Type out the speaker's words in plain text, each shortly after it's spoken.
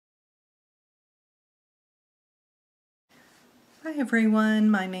Hi everyone,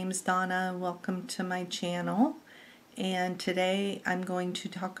 my name is Donna. Welcome to my channel, and today I'm going to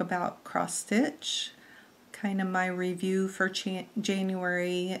talk about cross stitch, kind of my review for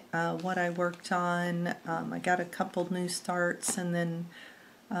January, what I worked on. I got a couple new starts and then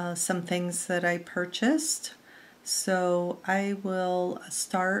some things that I purchased. So I will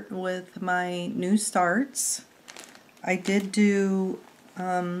start with my new starts. I did do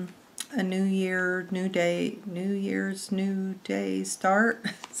a New Year's New Day start.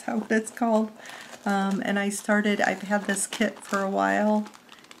 Is that what it's called? And I've had this kit for a while.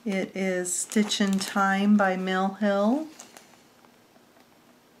 It is Stitch in Time by Mill Hill.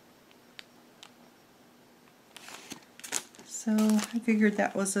 So I figured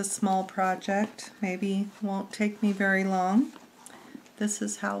that was a small project. Maybe won't take me very long. This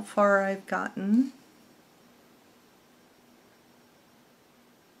is how far I've gotten.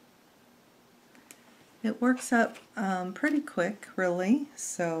 It works up pretty quick, really,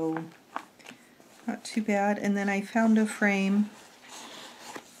 so not too bad. And then I found a frame.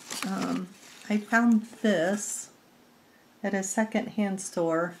 I found this at a second-hand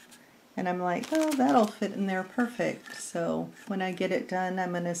store, and I'm like, oh, that'll fit in there perfect. So when I get it done,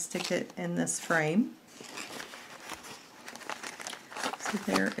 I'm going to stick it in this frame. So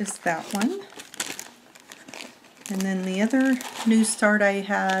there is that one. And then the other new start I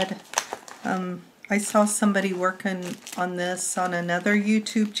had, I saw somebody working on this on another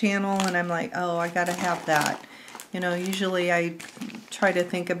YouTube channel, and I'm like, oh, I gotta have that. You know, usually I try to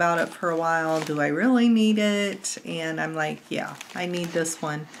think about it for a while. Do I really need it? And I'm like, yeah, I need this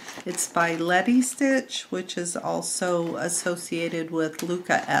one. It's by Letty Stitch, which is also associated with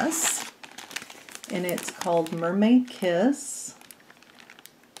Luca S. And it's called Mermaid Kiss.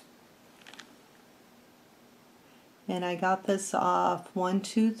 And I got this off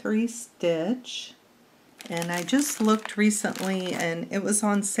 123 Stitch. And I just looked recently and it was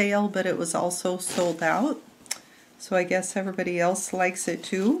on sale, but it was also sold out. So I guess everybody else likes it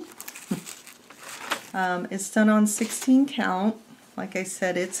too. It's done on 16 count. Like I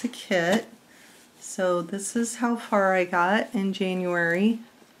said, it's a kit. So this is how far I got in January.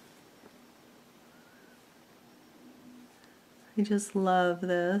 I just love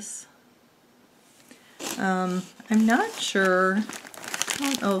this. I'm not sure, I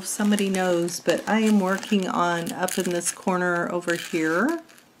don't know if somebody knows, but I am working on up in this corner over here.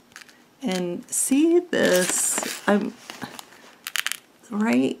 And see this, I'm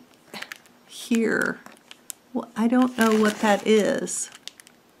right here. Well, I don't know what that is.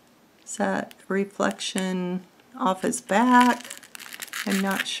 Is that reflection off his back? I'm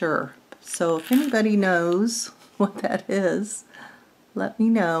not sure. So if anybody knows what that is, let me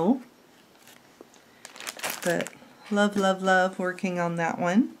know. But love, love, love working on that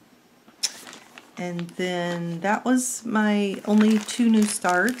one. And then that was my only two new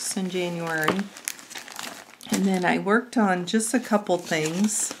starts in January. And then I worked on just a couple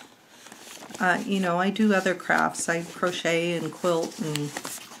things. You know, I do other crafts. I crochet and quilt and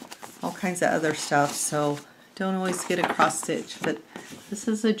all kinds of other stuff, so don't always get a cross stitch. But this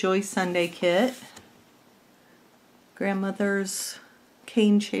is a Joy Sunday kit. Grandmother's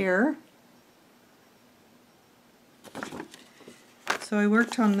cane chair. So I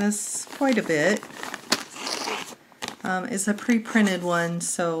worked on this quite a bit. It's a pre-printed one,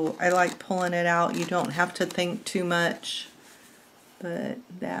 so I like pulling it out. You don't have to think too much, but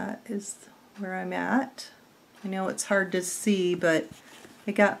that is where I'm at. I know it's hard to see, but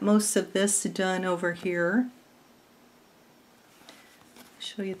I got most of this done over here. I'll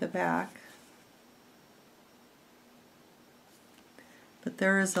show you the back. But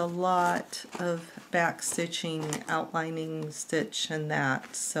there is a lot of back stitching, outlining stitch and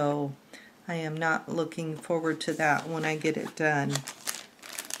that, so I am not looking forward to that when I get it done.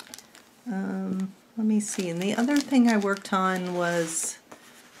 Let me see, and the other thing I worked on was,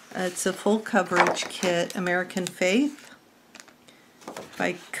 it's a full coverage kit, American Faith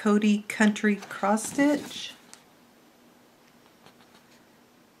by Cody Country Cross Stitch.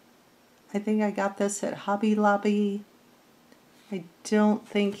 I think I got this at Hobby Lobby. I don't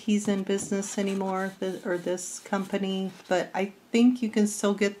think he's in business anymore, or this company, but I think you can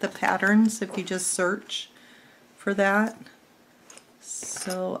still get the patterns if you just search for that.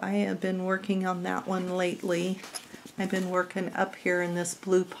 So I have been working on that one lately. I've been working up here in this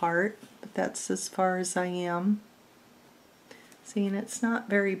blue part, but that's as far as I am. See, and it's not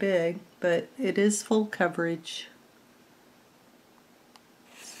very big, but it is full coverage.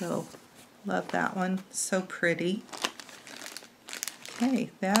 So, love that one. So pretty.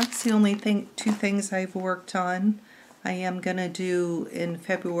 Okay, that's the only two things I've worked on. I am going to do in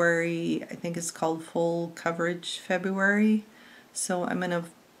February, I think it's called Full Coverage February. So I'm going to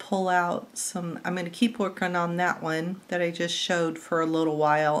pull out some, I'm going to keep working on that one that I just showed for a little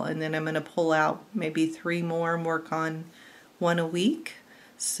while, and then I'm going to pull out maybe 3 more and work on one a week.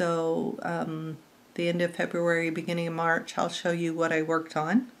 So the end of February, beginning of March, I'll show you what I worked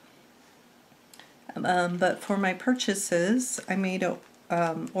on. But for my purchases, I made a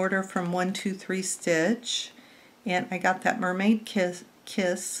order from 123 Stitch, and I got that Mermaid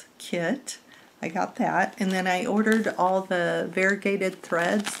Kiss kit. I got that, and then I ordered all the variegated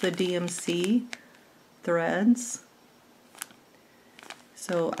threads, the DMC threads.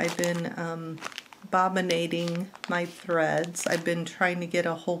 So I've been bobbinating my threads. I've been trying to get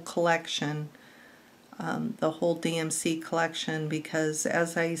a whole collection, the whole DMC collection, because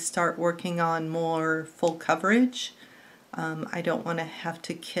as I start working on more full coverage, I don't want to have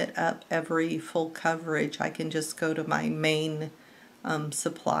to kit up every full coverage. I can just go to my main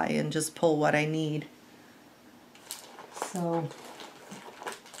supply and just pull what I need. So,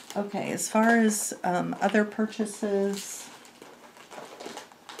 okay, as far as other purchases,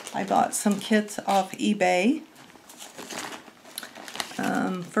 I bought some kits off eBay.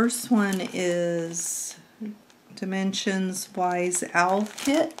 First one is Dimensions Wise Owl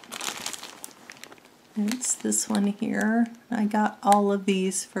Kit. It's this one here. I got all of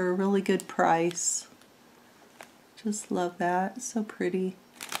these for a really good price. Just love that. So pretty.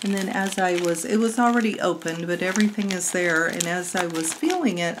 And then as I was, it was already opened, but everything is there. And as I was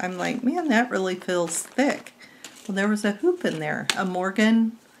feeling it, I'm like, man, that really feels thick. Well, there was a hoop in there, a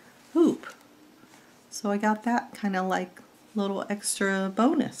Morgan hoop. So I got that kind of like little extra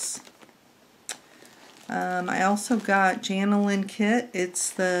bonus. I also got Janelin kit. It's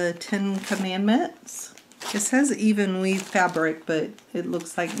the 10 Commandments. It says even weave fabric, but it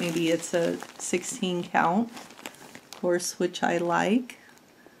looks like maybe it's a 16 count. Course, which I like.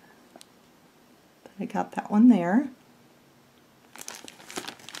 But I got that one there.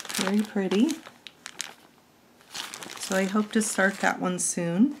 Very pretty. So I hope to start that one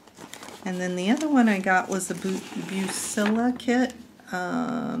soon. And then the other one I got was a Bucilla kit,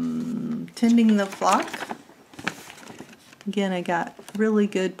 Tending the Flock. Again, I got really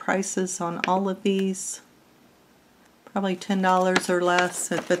good prices on all of these. Probably $10 or less,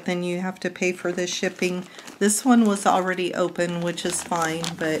 but then you have to pay for the shipping. This one was already open, which is fine,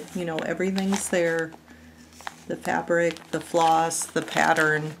 but you know, everything's there. The fabric, the floss, the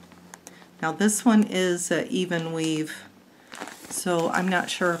pattern. Now this one is an even weave, so I'm not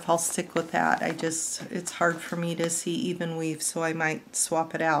sure if I'll stick with that. It's hard for me to see even weave, so I might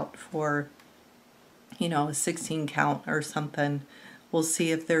swap it out for, you know, a 16 count or something. We'll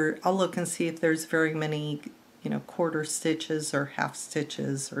see if I'll look and see if there's very many, you know, quarter stitches or half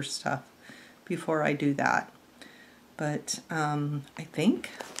stitches or stuff before I do that. But I think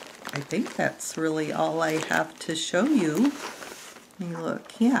that's really all I have to show you. Let me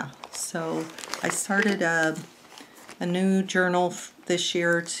look. Yeah, so I started a new journal this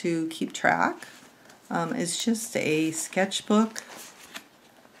year to keep track. It's just a sketchbook,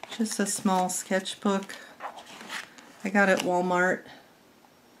 just a small sketchbook. I got it at Walmart.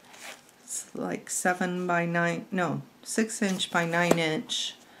 Like 7 by 9, no, 6 inch by 9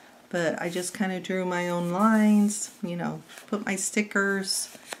 inch, but I just kind of drew my own lines, you know, put my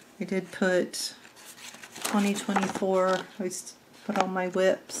stickers. I did put 2024, I put all my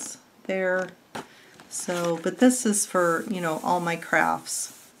whips there. So, but this is for, you know, all my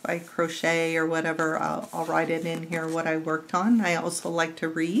crafts. If I crochet or whatever, I'll write it in here what I worked on. I also like to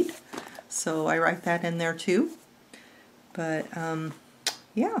read, so I write that in there too. But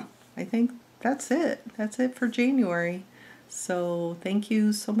yeah, I think that's it. That's it for January. So thank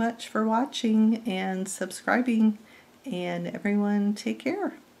you so much for watching and subscribing, and everyone take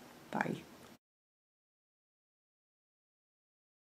care. Bye.